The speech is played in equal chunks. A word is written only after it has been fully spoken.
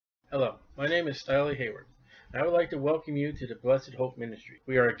Hello, my name is Stylie Hayward, and I would like to welcome you to the Blessed Hope Ministry.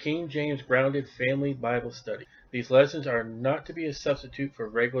 We are a King James grounded family Bible study. These lessons are not to be a substitute for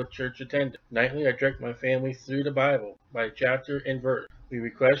regular church attendance. Nightly, I direct my family through the Bible by chapter and verse. We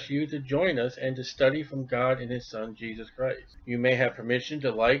request you to join us and to study from God and His Son, Jesus Christ. You may have permission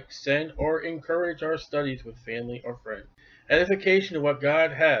to like, send, or encourage our studies with family or friends. Edification of what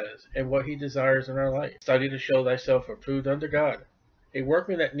God has and what He desires in our life. Study to show thyself approved unto God, a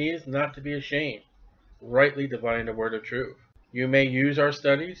workman that needeth not to be ashamed, rightly dividing the word of truth. You may use our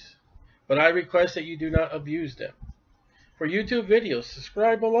studies, but I request that you do not abuse them. For YouTube videos,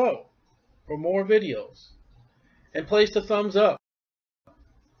 subscribe below for more videos, and place the thumbs up,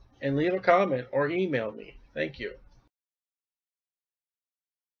 and leave a comment or email me. Thank you.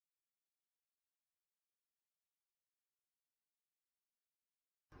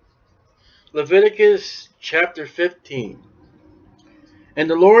 Leviticus chapter 15. And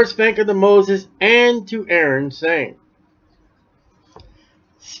the Lord spake unto Moses and to Aaron, saying,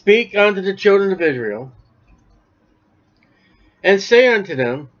 Speak unto the children of Israel, and say unto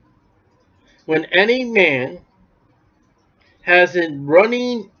them, When any man has a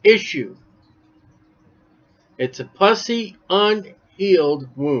running issue, it's a pussy, unhealed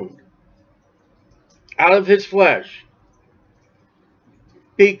wound out of his flesh.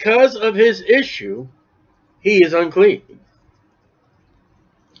 Because of his issue, he is unclean.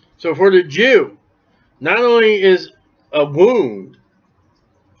 So for the Jew, not only is a wound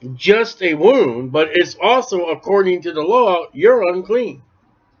just a wound, but it's also, according to the law, you're unclean.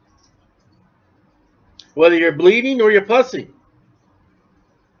 Whether you're bleeding or you're pussy.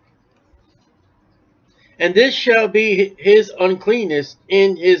 And this shall be his uncleanness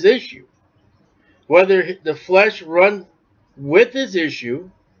in his issue. Whether the flesh run with his issue,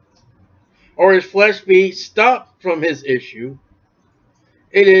 or his flesh be stopped from his issue,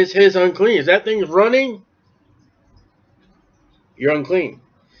 it is his uncleanness. That thing's running, you're unclean.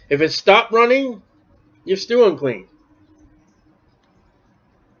 If it stopped running, you're still unclean.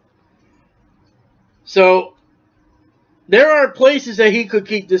 So there are places that he could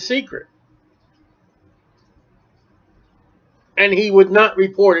keep the secret, and he would not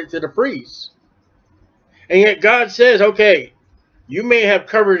report it to the priest. And yet God says, okay, you may have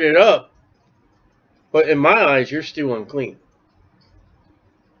covered it up, but in my eyes, you're still unclean.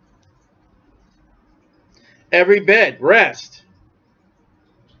 Every bed, rest,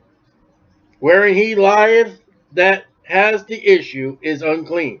 wherein he lieth that has the issue is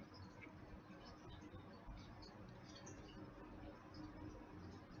unclean.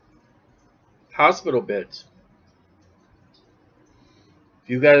 Hospital beds. If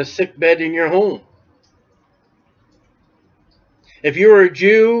you got a sick bed in your home. If you were a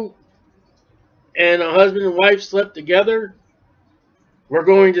Jew and a husband and wife slept together, we're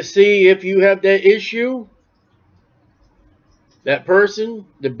going to see if you have that issue. That person,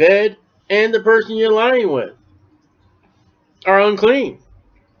 the bed, and the person you're lying with are unclean.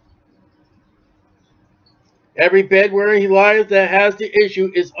 Every bed wherein he lieth that has the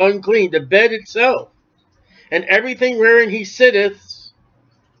issue is unclean. The bed itself, and everything wherein he sitteth,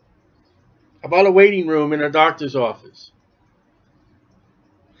 about a waiting room in a doctor's office,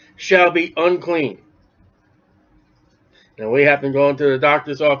 shall be unclean. Now, we happen to go into the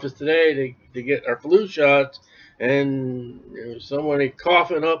doctor's office today to get our flu shots, and there's someone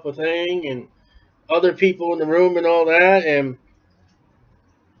coughing up a thing, and other people in the room and all that, and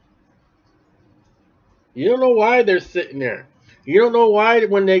you don't know why they're sitting there. You don't know why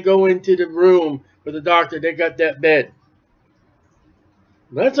when they go into the room with the doctor, they got that bed.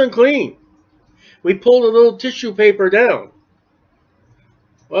 That's unclean. We pulled a little tissue paper down.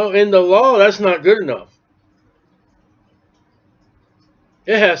 Well, in the law, that's not good enough.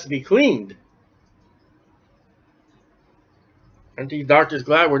 It has to be cleaned. Aren't these doctors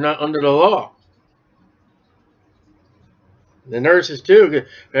glad we're not under the law? The nurses too.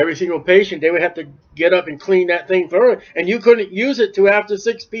 For every single patient, they would have to get up and clean that thing thoroughly, and you couldn't use it till after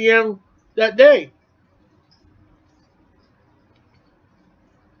 6 p.m. that day.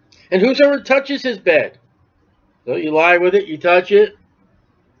 And whosoever touches his bed, so you lie with it, you touch it,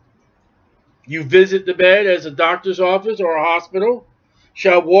 you visit the bed as a doctor's office or a hospital,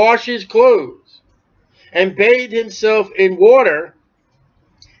 shall wash his clothes and bathe himself in water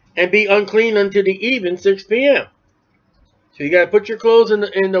and be unclean unto the even 6 p.m. So you got to put your clothes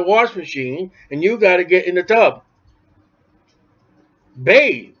in the wash machine, and you got to get in the tub.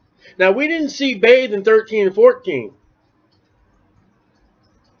 Bathe. Now, we didn't see bathe in 13 and 14.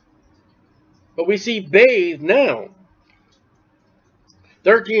 But we see bathe now.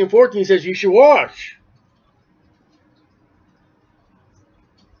 13 and 14 says you should wash.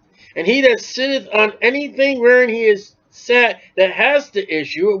 And he that sitteth on anything wherein he is sat, that has the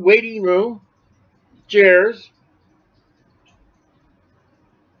issue, a waiting room, chairs,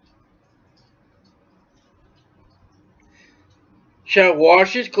 shall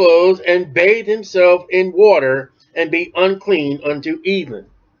wash his clothes and bathe himself in water and be unclean unto even.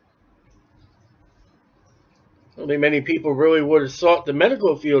 I don't think many people really would have sought the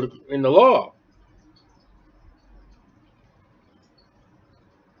medical field in the law.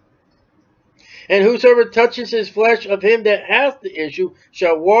 And whosoever touches his flesh of him that hath the issue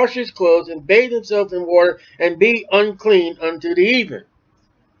shall wash his clothes and bathe himself in water and be unclean unto the even.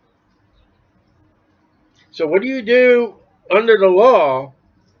 So what do you do under the law?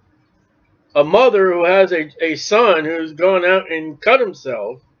 A mother who has a son who's gone out and cut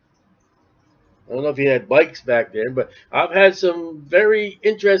himself. I don't know if he had bikes back then, but I've had some very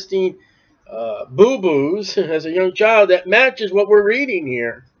interesting boo-boos as a young child that matches what we're reading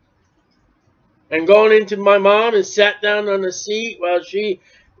here. And going into my mom and sat down on the seat while she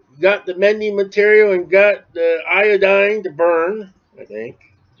got the mending material and got the iodine to burn, I think,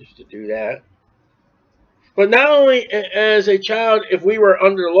 just to do that. But not only as a child, if we were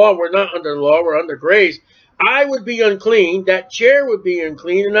under the law, we're not under the law, we're under grace. I would be unclean, that chair would be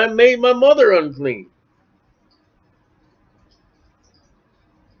unclean, and I made my mother unclean.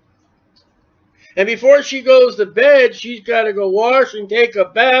 And before she goes to bed, she's got to go wash and take a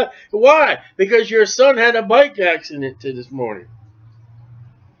bath. Why? Because your son had a bike accident this morning.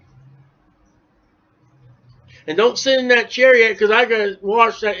 And don't sit in that chair yet, because I got to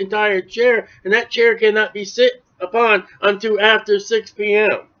wash that entire chair, and that chair cannot be sit upon until after 6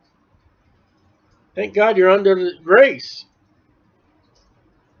 p.m. Thank God you're under the grace.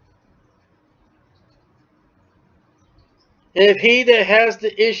 And if he that has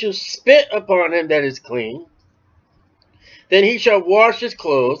the issue spit upon him that is clean, then he shall wash his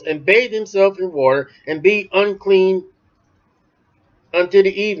clothes and bathe himself in water and be unclean unto the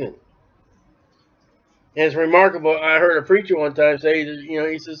even. And it's remarkable. I heard a preacher one time say,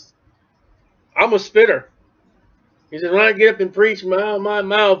 he says, I'm a spitter. He says, when I get up and preach, my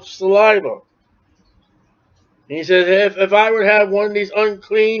mouth saliva. And he says, if I would have one of these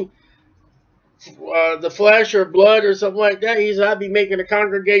unclean, the flesh or blood or something like that, he said, I'd be making a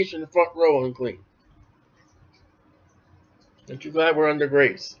congregation in the front row unclean. Aren't you glad we're under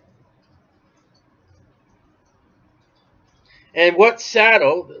grace? And what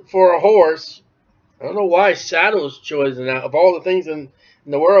saddle for a horse? I don't know why saddle is chosen out of all the things in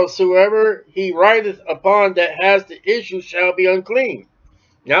the world. Whosoever he rideth upon that has the issue shall be unclean.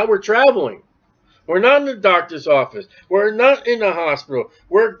 Now we're traveling. We're not in the doctor's office. We're not in the hospital.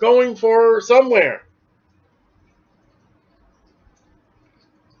 We're going for somewhere.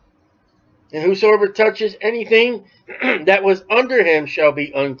 And whosoever touches anything that was under him shall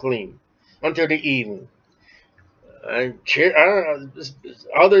be unclean until the even. And I don't know,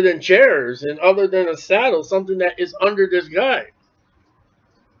 other than chairs and other than a saddle, something that is under this guy.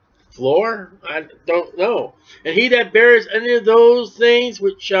 Floor? I don't know. And he that bears any of those things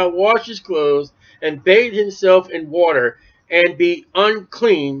which shall wash his clothes and bathe himself in water and be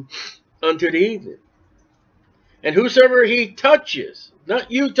unclean unto the even. And whosoever he touches,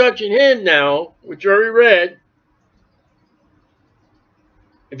 not you touching him now, which you already read.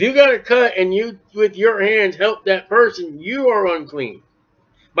 If you got a cut and you with your hands help that person, you are unclean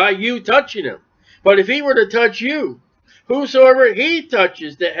by you touching him. But if he were to touch you, whosoever he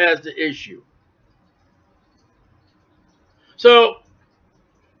touches that has the issue. So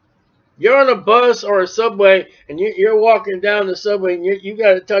you're on a bus or a subway and you're walking down the subway and you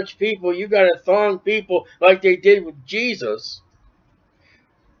got to touch people. You got to thong people like they did with Jesus.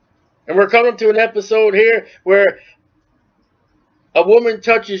 And we're coming to an episode here where a woman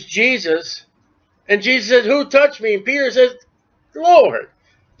touches Jesus and Jesus says, who touched me? And Peter says, Lord,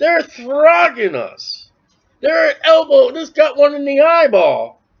 they're throgging us. Their elbow just got one in the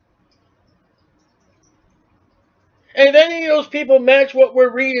eyeball. And if any of those people match what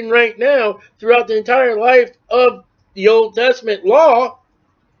we're reading right now throughout the entire life of the Old Testament law,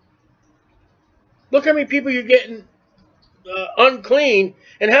 look how many people you're getting unclean,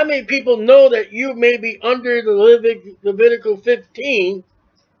 and how many people know that you may be under the Leviticus 15,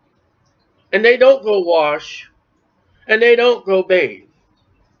 and they don't go wash, and they don't go bathe.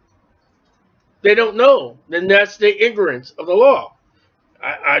 They don't know. Then that's the ignorance of the law.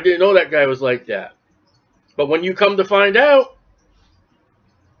 I didn't know that guy was like that. But when you come to find out,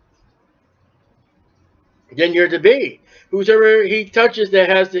 then you're to be. Whosoever he touches that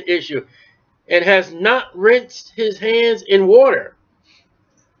has the issue, and has not rinsed his hands in water,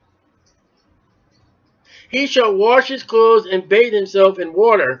 he shall wash his clothes and bathe himself in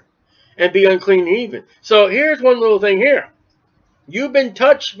water and be unclean even. So here's one little thing here. You've been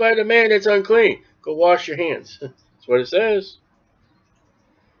touched by the man that's unclean. Go wash your hands. That's what it says.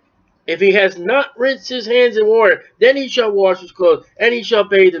 If he has not rinsed his hands in water, then he shall wash his clothes, and he shall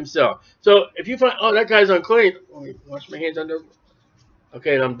bathe himself. So if you find, oh, that guy's unclean, wash my hands under.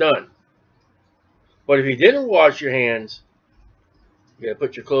 Okay, and I'm done. But if you didn't wash your hands, you got to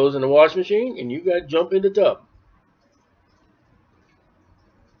put your clothes in the wash machine, and you got to jump in the tub.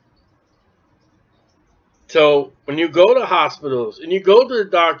 So when you go to hospitals and you go to the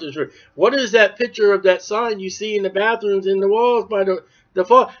doctor's room, what is that picture of that sign you see in the bathrooms in the walls by the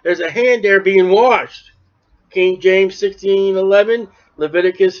fall? There's a hand there being washed. King James 16:11,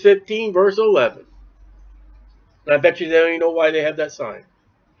 Leviticus 15 verse 11. And I bet you they don't even know why they have that sign.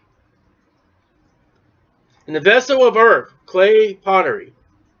 In the vessel of earth, clay pottery,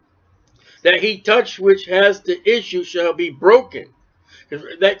 that he touched which has the issue shall be broken.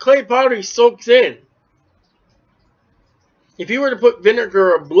 That clay pottery soaks in. If you were to put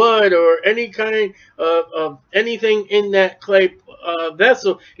vinegar or blood or any kind of anything in that clay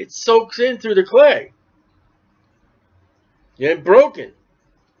vessel, it soaks in through the clay. And broken.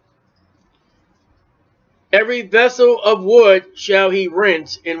 Every vessel of wood shall he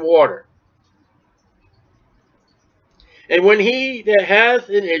rinse in water. And when he that hath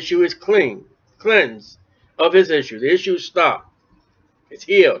an issue is cleansed of his issue, the issue is stopped, it's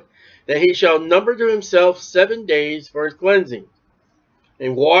healed, then he shall number to himself 7 days for his cleansing,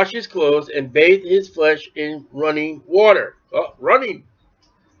 and wash his clothes, and bathe his flesh in running water. Oh, running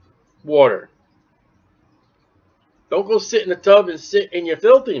water. Don't go sit in the tub and sit in your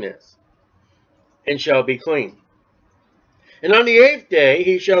filthiness, and shall be clean. And on the 8th day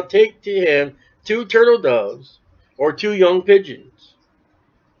he shall take to him 2 turtle doves, or 2 young pigeons.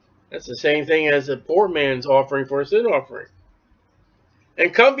 That's the same thing as a poor man's offering for a sin offering.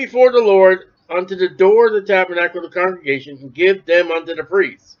 And come before the Lord unto the door of the tabernacle of the congregation, and give them unto the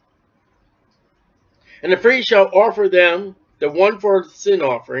priest. And the priest shall offer them, the one for the sin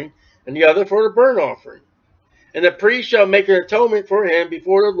offering, and the other for the burnt offering. And the priest shall make an atonement for him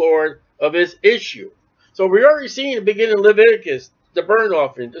before the Lord of his issue. So we already seen the beginning of Leviticus, the burnt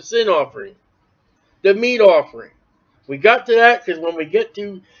offering, the sin offering, the meat offering. We got to that because when we get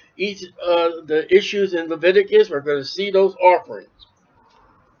to each the issues in Leviticus, we're going to see those offerings.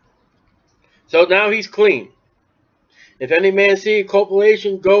 So now he's clean. If any man see a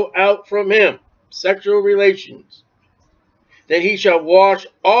copulation go out from him, sexual relations, then he shall wash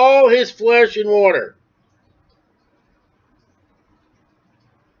all his flesh in water.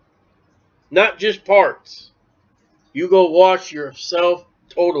 Not just parts. You go wash yourself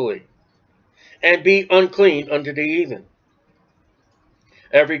totally, and be unclean unto the even.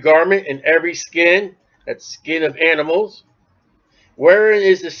 Every garment and every skin, that's skin of animals, wherein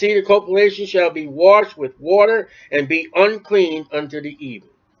is the seed of copulation, shall be washed with water, and be unclean unto the even.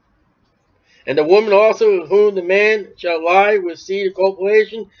 And the woman also with whom the man shall lie with seed of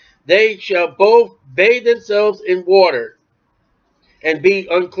copulation, they shall both bathe themselves in water, and be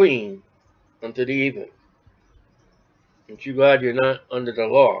unclean unto the even. Aren't you glad you're not under the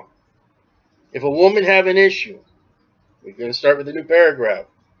law? If a woman have an issue, we're going to start with a new paragraph.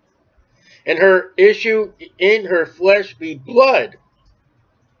 And her issue in her flesh be blood,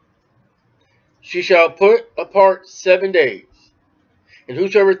 she shall put apart 7 days. And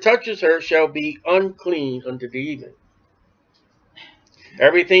whosoever touches her shall be unclean unto the even.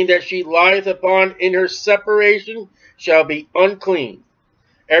 Everything that she lieth upon in her separation shall be unclean.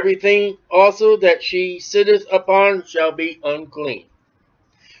 Everything also that she sitteth upon shall be unclean.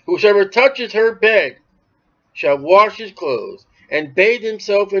 Whosoever touches her bed shall wash his clothes, and bathe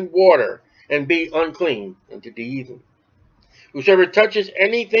himself in water, and be unclean unto the even. Whosoever touches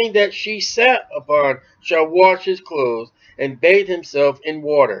anything that she sat upon shall wash his clothes, and bathe himself in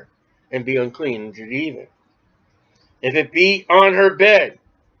water, and be unclean unto the even. If it be on her bed,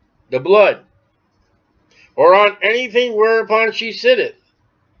 the blood, or on anything whereupon she sitteth,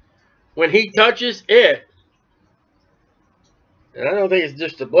 when he touches it, and I don't think it's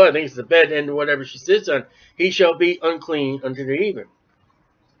just the blood, I think it's the bed and whatever she sits on, he shall be unclean unto the even.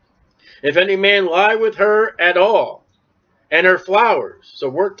 If any man lie with her at all, and her flowers, so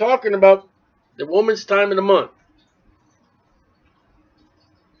we're talking about the woman's time of the month.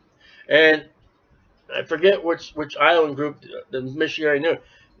 And I forget which island group the missionary knew.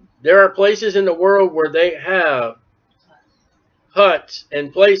 There are places in the world where they have huts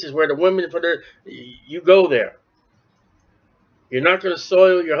and places where the women, you go there. You're not going to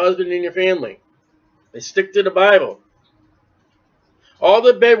soil your husband and your family. They stick to the Bible. All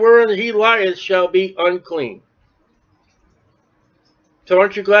the bed wherein he lieth shall be unclean. So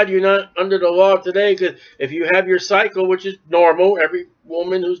aren't you glad you're not under the law today? Because if you have your cycle, which is normal, every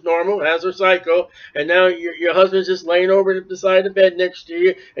woman who's normal has her cycle, and now your husband's just laying over the side of the bed next to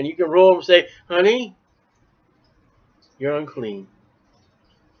you, and you can roll him and say, honey, you're unclean.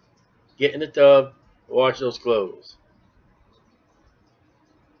 Get in the tub, wash those clothes.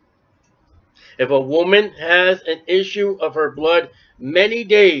 If a woman has an issue of her blood many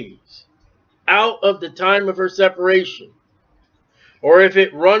days out of the time of her separation, or if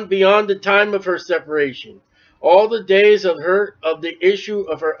it run beyond the time of her separation, all the days of the issue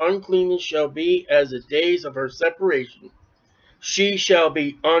of her uncleanness shall be as the days of her separation. She shall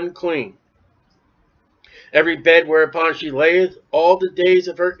be unclean. Every bed whereupon she layeth, all the days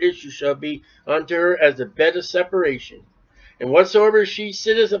of her issue shall be unto her as the bed of separation. And whatsoever she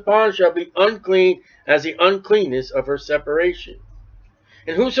sitteth upon shall be unclean as the uncleanness of her separation.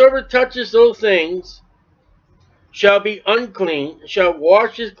 And whosoever touches those things shall be unclean, shall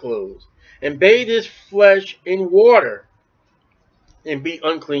wash his clothes, and bathe his flesh in water, and be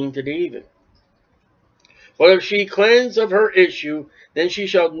unclean to the even. But if she cleanse of her issue, then she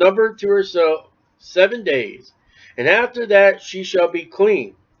shall number to herself 7 days, and after that she shall be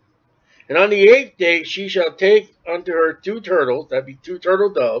clean. And on the 8th day she shall take unto her 2 turtles, that be 2 turtle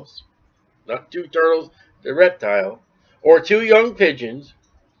doves, not 2 turtles, the reptile, or 2 young pigeons,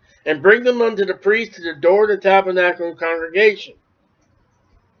 and bring them unto the priest to the door of the tabernacle of congregation.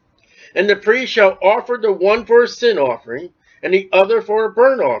 And the priest shall offer the one for a sin offering, and the other for a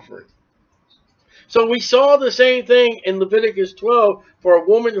burnt offering. So we saw the same thing in Leviticus 12 for a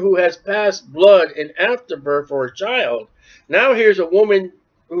woman who has passed blood in afterbirth for a child. Now here's a woman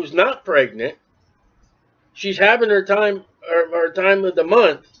who's not pregnant. She's having her time of the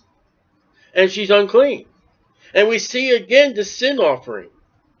month, and she's unclean. And we see again the sin offering.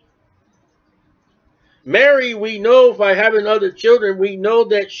 Mary, we know by having other children, we know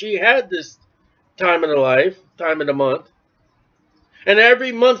that she had this time of the life, time of the month. And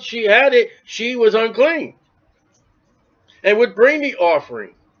every month she had it, she was unclean. And would bring the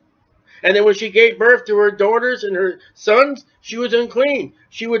offering. And then when she gave birth to her daughters and her sons, she was unclean.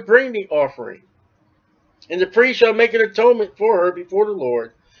 She would bring the offering. And the priest shall make an atonement for her before the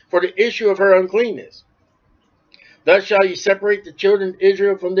Lord for the issue of her uncleanness. Thus shall ye separate the children of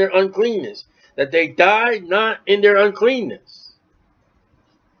Israel from their uncleanness, that they die not in their uncleanness.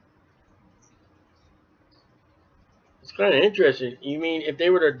 It's kind of interesting. You mean if they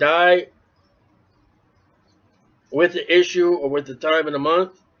were to die with the issue or with the time of the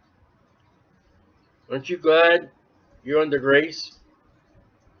month, aren't you glad you're under grace?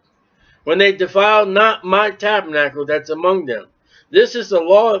 When they defile not my tabernacle that's among them. This is the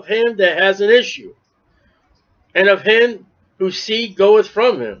law of him that has an issue, and of him whose seed goeth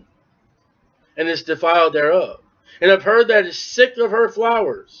from him, and is defiled thereof, and of her that is sick of her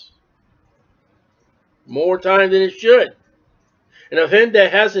flowers, more time than it should, and of him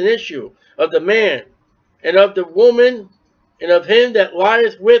that has an issue, of the man, and of the woman, and of him that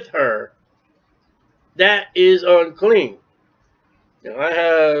lieth with her, that is unclean.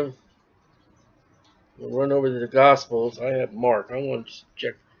 Now we'll run over to the Gospels. I have Mark. I want to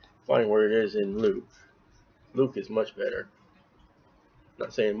check, find where it is in Luke. Luke is much better. I'm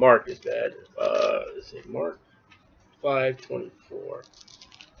not saying Mark is bad. Let's see, Mark 5:24.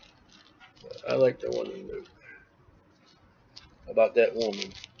 I like the one in Luke about that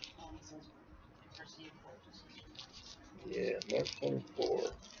woman. Yeah, Mark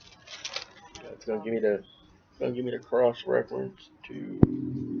 24. It's gonna give me the cross reference to.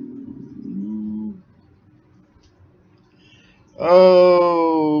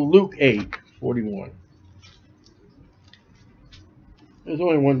 Oh, Luke 8:41. There's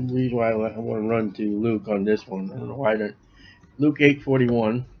only one reason why I want to run to Luke on this one. I don't know why. Luke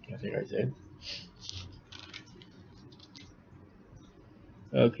 8:41. I think I said.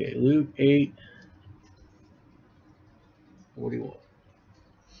 Okay, Luke 8:41.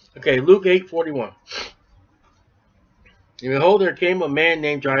 Okay, Luke 8:41. And behold, there came a man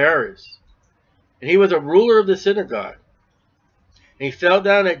named Jairus, and he was a ruler of the synagogue. And he fell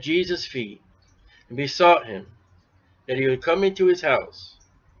down at Jesus' feet and besought him that he would come into his house.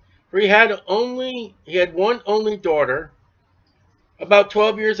 For he had one only daughter, about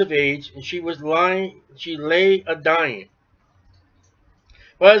 12 years of age, and she lay a dying.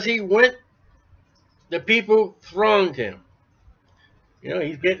 But as he went, the people thronged him. You know,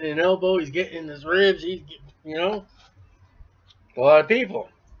 he's getting an elbow, he's getting in his ribs, a lot of people.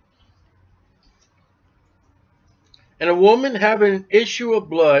 And a woman having an issue of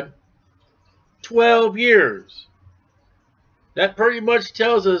blood 12 years. That pretty much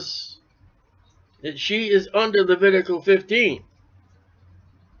tells us that she is under Leviticus 15.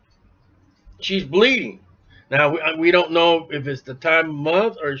 She's bleeding. Now, we don't know if it's the time of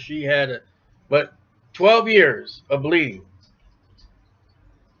month or she had but 12 years of bleeding.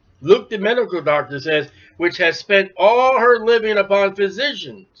 Luke, the medical doctor, says, which has spent all her living upon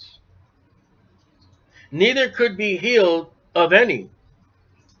physicians, neither could be healed of any.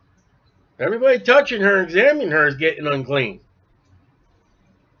 Everybody touching her, examining her is getting unclean.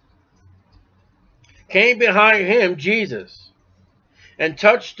 Came behind him, Jesus, and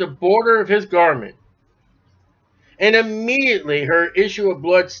touched the border of his garment. And immediately her issue of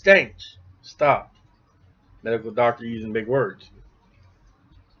blood stopped. Medical doctor using big words.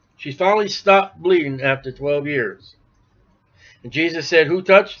 She finally stopped bleeding after 12 years. And Jesus said, who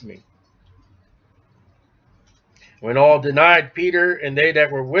touched me? When all denied, Peter and they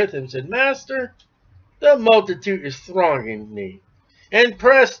that were with him said, Master, the multitude is thronging thee, and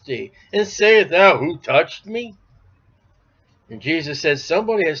pressed thee, and sayest thou, who touched me? And Jesus said,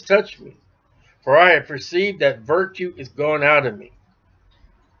 somebody has touched me, for I have perceived that virtue is gone out of me.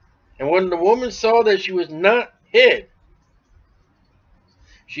 And when the woman saw that she was not hid,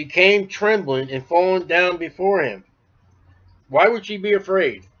 she came trembling and falling down before him. Why would she be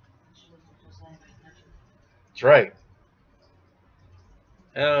afraid? That's right.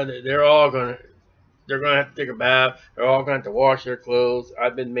 They're going to have to take a bath. They're all going to have to wash their clothes.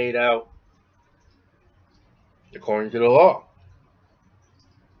 I've been made out according to the law.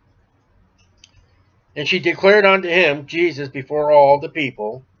 And she declared unto him, Jesus, before all the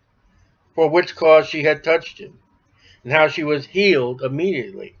people, for which cause she had touched him, and how she was healed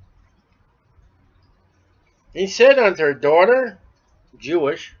immediately. And he said unto her, daughter,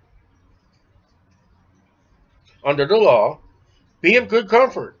 Jewish, under the law, be of good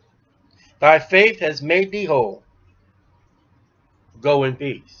comfort. Thy faith has made thee whole. Go in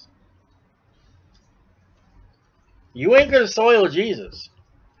peace. You ain't going to soil Jesus.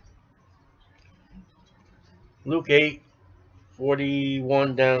 Luke 8,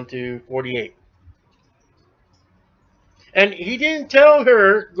 41 down to 48. And he didn't tell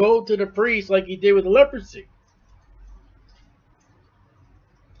her, go to the priest like he did with the leprosy.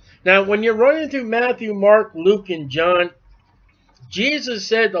 Now, when you're running through Matthew, Mark, Luke, and John, Jesus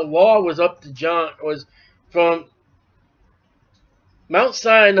said the law was up to John, was from Mount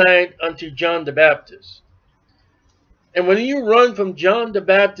Sinai unto John the Baptist. And when you run from John the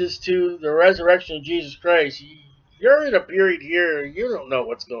Baptist to the resurrection of Jesus Christ, you're in a period here, you don't know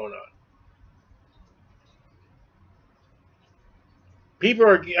what's going on. People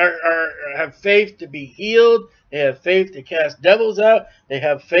have faith to be healed. They have faith to cast devils out. They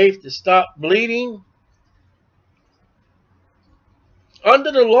have faith to stop bleeding.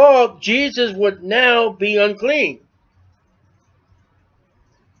 Under the law, Jesus would now be unclean.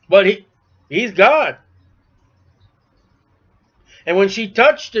 But he's God. And when she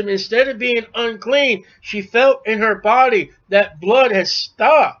touched him, instead of being unclean, she felt in her body that blood has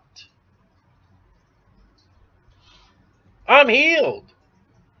stopped. I'm healed.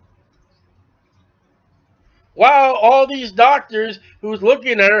 While all these doctors who's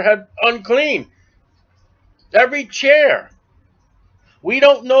looking at her have unclean. Every chair. We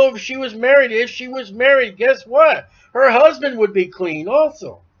don't know if she was married. If she was married, guess what? Her husband would be clean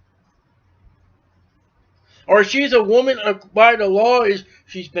also. Or she's a woman by the law,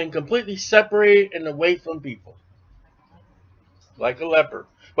 she's been completely separated and away from people. Like a leper.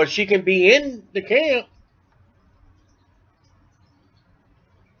 But she can be in the camp.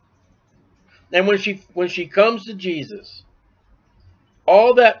 And when she comes to Jesus,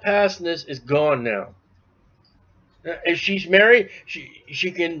 all that pastness is gone now. If she's married,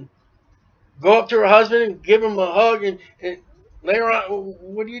 she can go up to her husband and give him a hug and later on,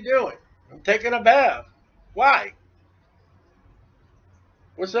 what are you doing? I'm taking a bath. Why?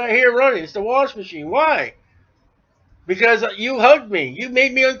 What's that here running? It's the wash machine. Why? Because you hugged me. You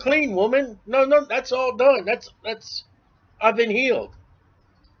made me unclean, woman. No, that's all done. That's I've been healed.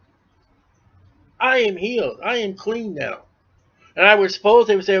 I am healed. I am clean now. And I was supposed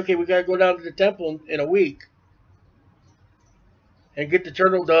they would say, okay, we got to go down to the temple in a week and get the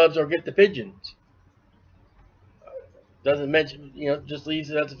turtle doves or get the pigeons. Doesn't mention, just leaves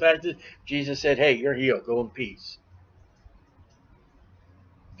it as the fact that Jesus said, hey, you're healed. Go in peace.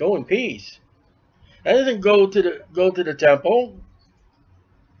 Go in peace. That doesn't go to the temple.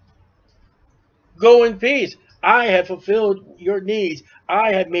 Go in peace. I have fulfilled your needs.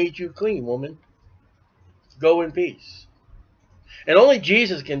 I have made you clean, woman. Go in peace. And only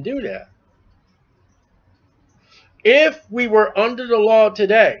Jesus can do that. If we were under the law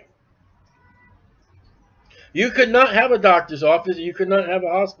today, you could not have a doctor's office. You could not have a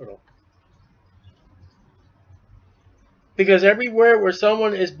hospital. Because everywhere where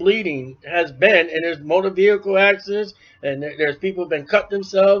someone is bleeding has been, and there's motor vehicle accidents, and there's people who've been cut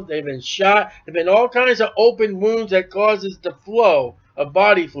themselves, they've been shot, there've been all kinds of open wounds that causes the flow of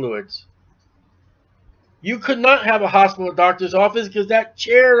body fluids. You could not have a hospital doctor's office because that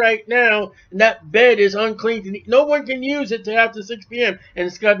chair right now and that bed is unclean. No one can use it till after 6 p.m. and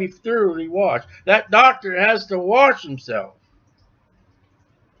it's got to be thoroughly washed. That doctor has to wash himself.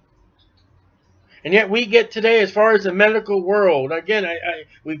 And yet we get today, as far as the medical world, again,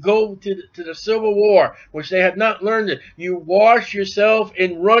 we go to the Civil War, which they have not learned it. You wash yourself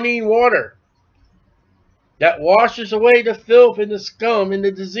in running water. That washes away the filth and the scum and the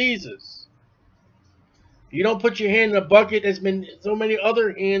diseases. You don't put your hand in a bucket that's been so many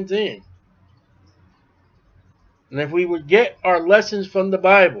other hands in. And if we would get our lessons from the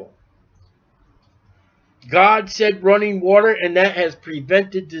Bible, God said running water, and that has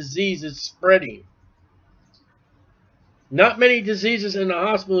prevented diseases spreading. Not many diseases in the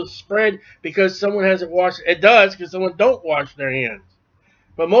hospital spread because someone hasn't washed. It does because someone don't wash their hands.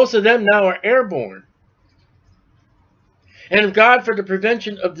 But most of them now are airborne. And if God, for the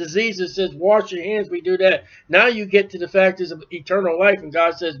prevention of diseases, says wash your hands, we do that. Now you get to the factors of eternal life, and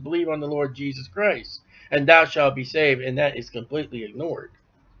God says believe on the Lord Jesus Christ, and thou shalt be saved. And that is completely ignored.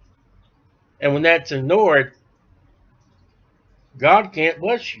 And when that's ignored, God can't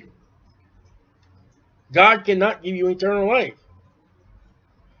bless you. God cannot give you eternal life.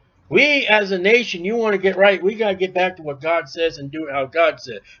 We, as a nation, you want to get right, we got to get back to what God says and do it how God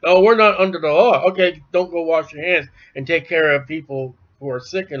said. Oh, we're not under the law. Okay, don't go wash your hands and take care of people who are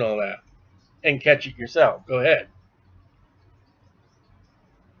sick and all that and catch it yourself. Go ahead.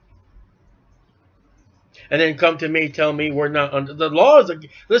 And then come to me, tell me we're not under the law.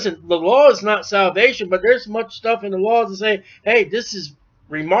 Listen, the law is not salvation, but there's much stuff in the law to say, hey, this is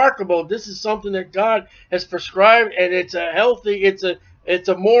remarkable. This is something that God has prescribed, and it's a healthy, it's a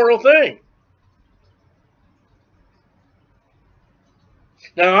moral thing.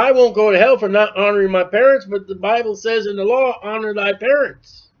 Now, I won't go to hell for not honoring my parents, but the Bible says in the law, honor thy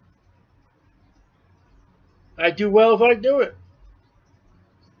parents. I do well if I do it.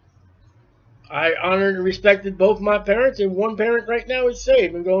 I honored and respected both my parents, and one parent right now is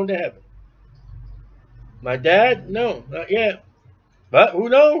saved and going to heaven. My dad, no, not yet. But who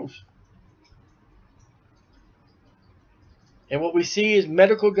knows? And what we see is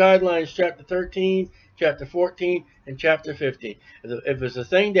medical guidelines, chapter 13, chapter 14, and chapter 15. If it's a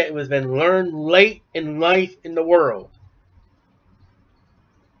thing that has been learned late in life in the world,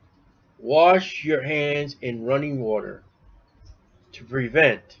 wash your hands in running water to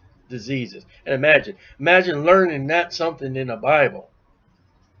prevent diseases. And imagine learning that something in the Bible.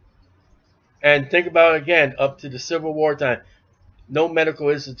 And think about it again, up to the Civil War time. No medical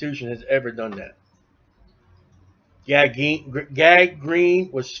institution has ever done that.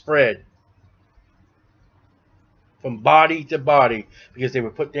 Gangrene was spread from body to body because they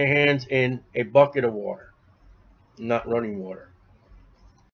would put their hands in a bucket of water, not running water.